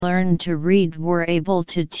learned to read were able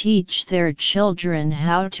to teach their children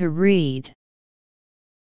how to read.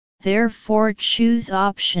 Therefore choose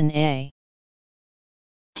option A.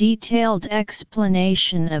 Detailed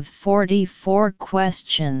explanation of 44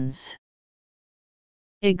 questions.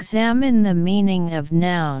 Examine the meaning of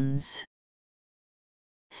nouns.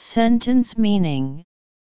 Sentence meaning: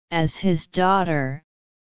 as his daughter,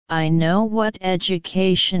 I know what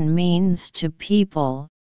education means to people,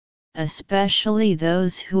 especially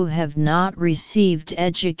those who have not received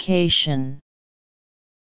education.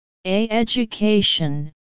 A.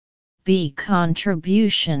 Education. B.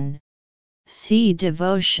 Contribution. C.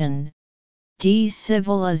 Devotion. D.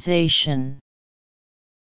 Civilization.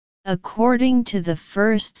 According to the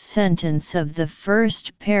first sentence of the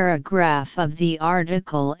first paragraph of the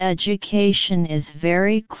article, education is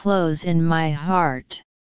very close in my heart.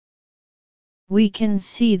 We can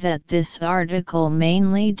see that this article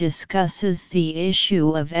mainly discusses the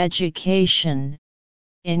issue of education,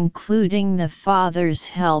 including the father's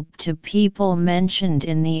help to people mentioned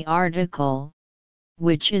in the article,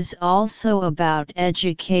 which is also about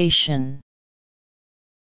education.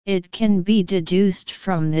 It can be deduced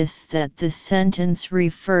from this that the sentence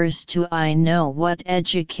refers to I know what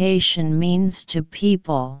education means to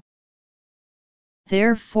people.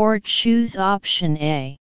 Therefore choose option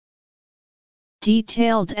A.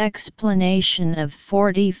 Detailed explanation of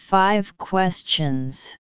 45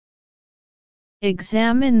 questions.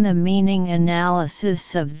 Examine the meaning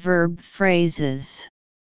analysis of verb phrases.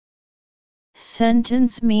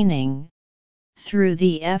 Sentence meaning: through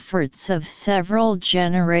the efforts of several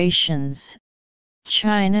generations,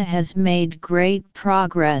 China has made great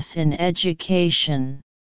progress in education.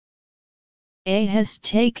 A has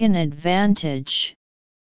taken advantage,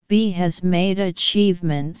 B has made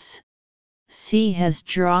achievements, C has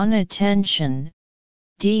drawn attention,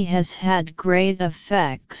 D has had great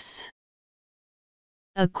effects.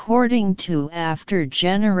 According to after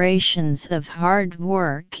generations of hard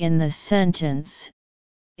work in the sentence,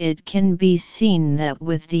 it can be seen that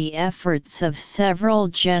with the efforts of several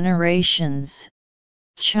generations,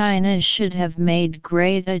 China should have made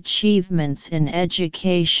great achievements in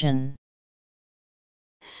education.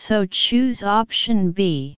 So choose option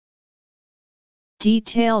B.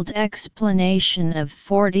 Detailed explanation of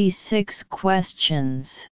 46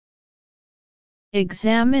 questions.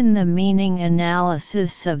 Examine the meaning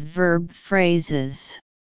analysis of verb phrases.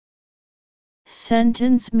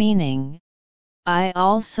 Sentence meaning: I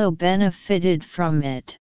also benefited from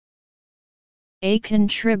it. A.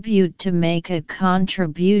 Contribute, to make a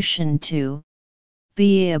contribution to.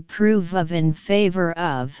 B. Approve of, in favor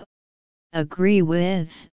of, agree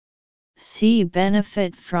with. C.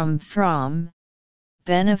 Benefit from,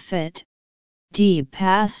 benefit. D.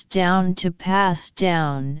 Pass down, to pass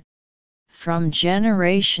down, from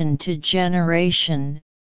generation to generation,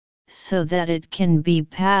 so that it can be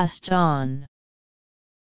passed on.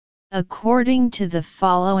 According to the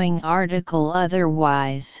following article,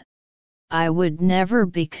 otherwise, I would never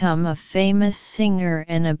become a famous singer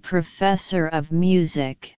and a professor of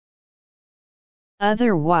music.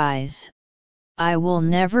 Otherwise, I will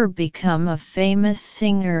never become a famous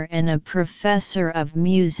singer and a professor of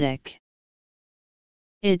music.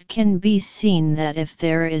 It can be seen that if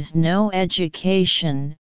there is no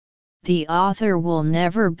education, the author will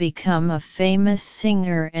never become a famous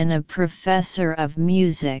singer and a professor of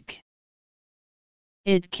music.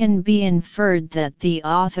 It can be inferred that the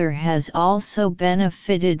author has also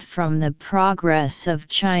benefited from the progress of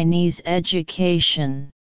Chinese education.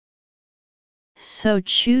 So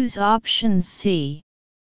choose option C.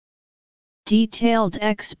 Detailed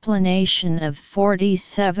explanation of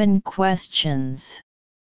 47 questions.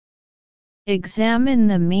 Examine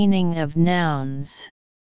the meaning of nouns.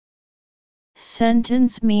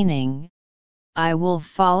 Sentence meaning: I will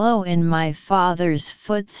follow in my father's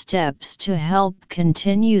footsteps to help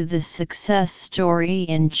continue the success story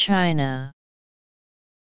in China.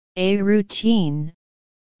 A. Routine.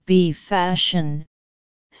 B. Fashion.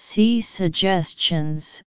 C.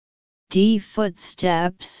 Suggestions. D.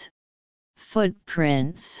 Footsteps,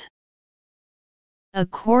 footprints.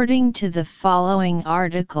 According to the following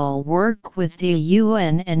article, work with the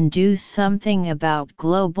UN and do something about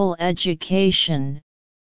global education.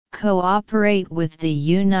 Cooperate with the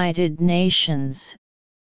United Nations.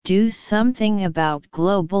 Do something about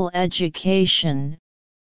global education.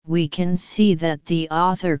 We can see that the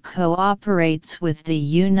author cooperates with the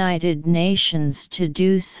United Nations to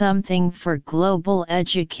do something for global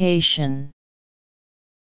education.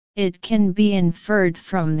 It can be inferred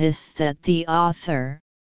from this that the author,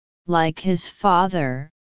 like his father,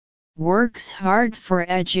 works hard for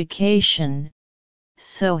education,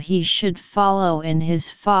 so he should follow in his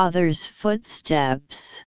father's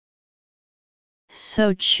footsteps.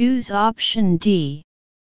 So choose option D.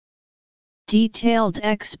 Detailed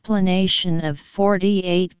explanation of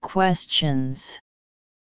 48 questions.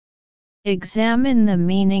 Examine the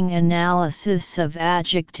meaning analysis of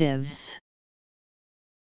adjectives.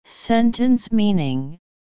 Sentence meaning: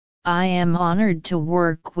 I am honored to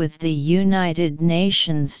work with the United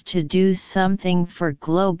Nations to do something for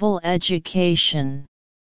global education.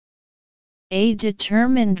 A.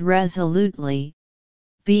 Determined resolutely.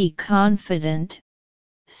 B. Confident.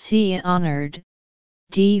 C. Honored.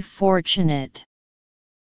 D. Fortunate.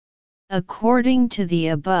 According to the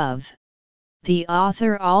above, the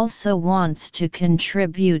author also wants to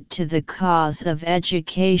contribute to the cause of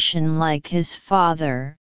education like his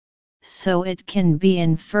father, so it can be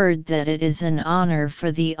inferred that it is an honor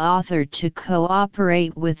for the author to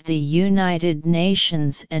cooperate with the United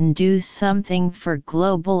Nations and do something for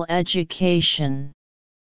global education.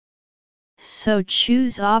 So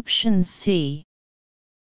choose option C.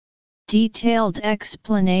 Detailed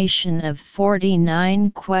explanation of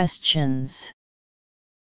 49 questions.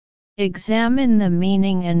 Examine the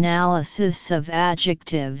meaning analysis of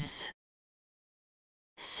adjectives.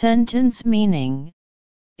 Sentence meaning: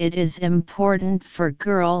 it is important for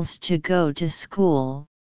girls to go to school,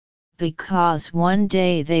 because one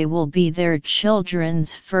day they will be their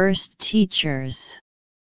children's first teachers.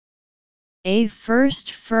 A.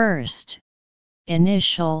 First,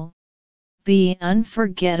 initial. B.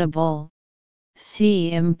 Unforgettable.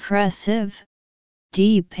 C. Impressive.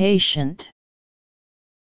 D. Patient.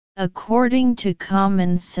 According to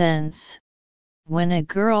common sense, when a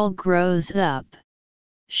girl grows up,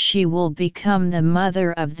 she will become the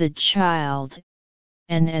mother of the child,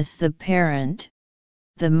 and as the parent,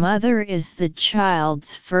 the mother is the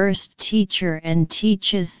child's first teacher and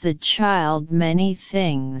teaches the child many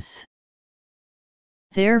things.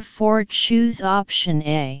 Therefore choose option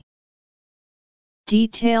A.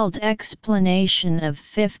 Detailed explanation of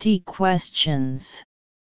 50 questions.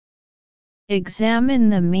 Examine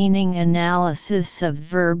the meaning analysis of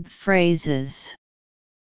verb phrases.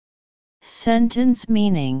 Sentence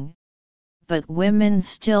meaning: but women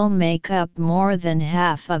still make up more than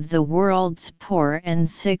half of the world's poor and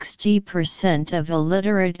 60% of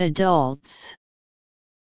illiterate adults.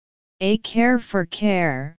 A. Care for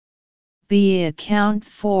care. B. Account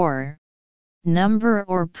for. Number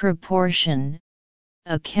or proportion.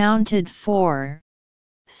 Accounted for.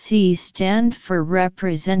 C. Stand for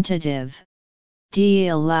representative. D.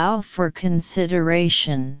 Allow for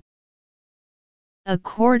consideration.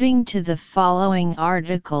 According to the following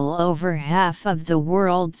article, over half of the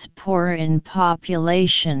world's poor in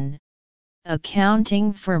population,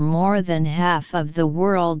 accounting for more than half of the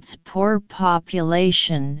world's poor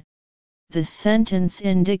population. The sentence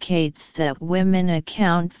indicates that women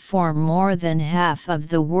account for more than half of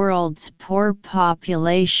the world's poor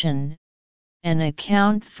population, and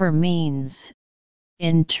account for means,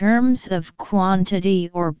 in terms of quantity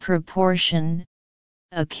or proportion,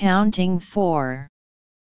 accounting for.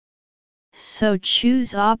 So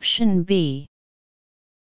choose option B.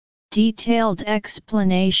 Detailed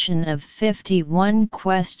explanation of 51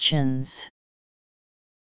 questions.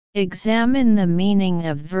 Examine the meaning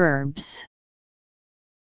of verbs.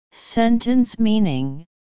 Sentence meaning: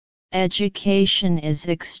 education is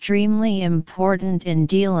extremely important in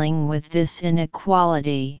dealing with this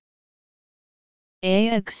inequality. A.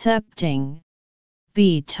 Accepting.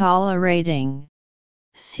 B. Tolerating.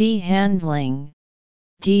 C. Handling.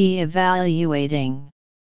 D. Evaluating.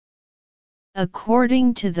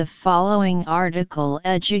 According to the following article,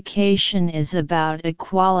 education is about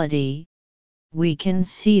equality. We can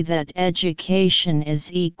see that education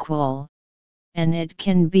is equal, and it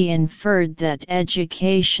can be inferred that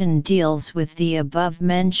education deals with the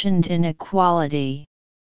above-mentioned inequality.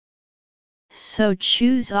 So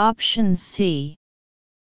choose option C.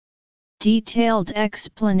 Detailed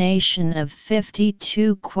explanation of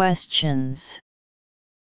 52 questions.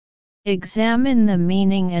 Examine the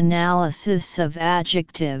meaning analysis of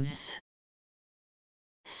adjectives.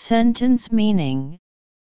 Sentence meaning: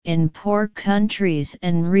 in poor countries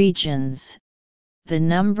and regions, the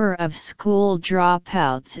number of school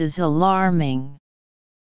dropouts is alarming.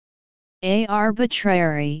 A.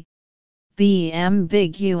 Arbitrary. B.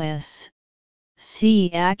 Ambiguous.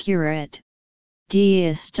 C. Accurate. D.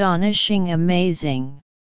 Astonishing, amazing.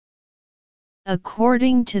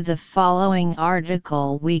 According to the following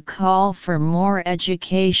article, we call for more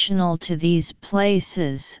educational to these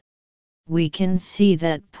places. We can see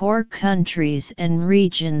that poor countries and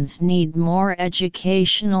regions need more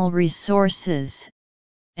educational resources,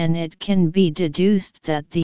 and it can be deduced that the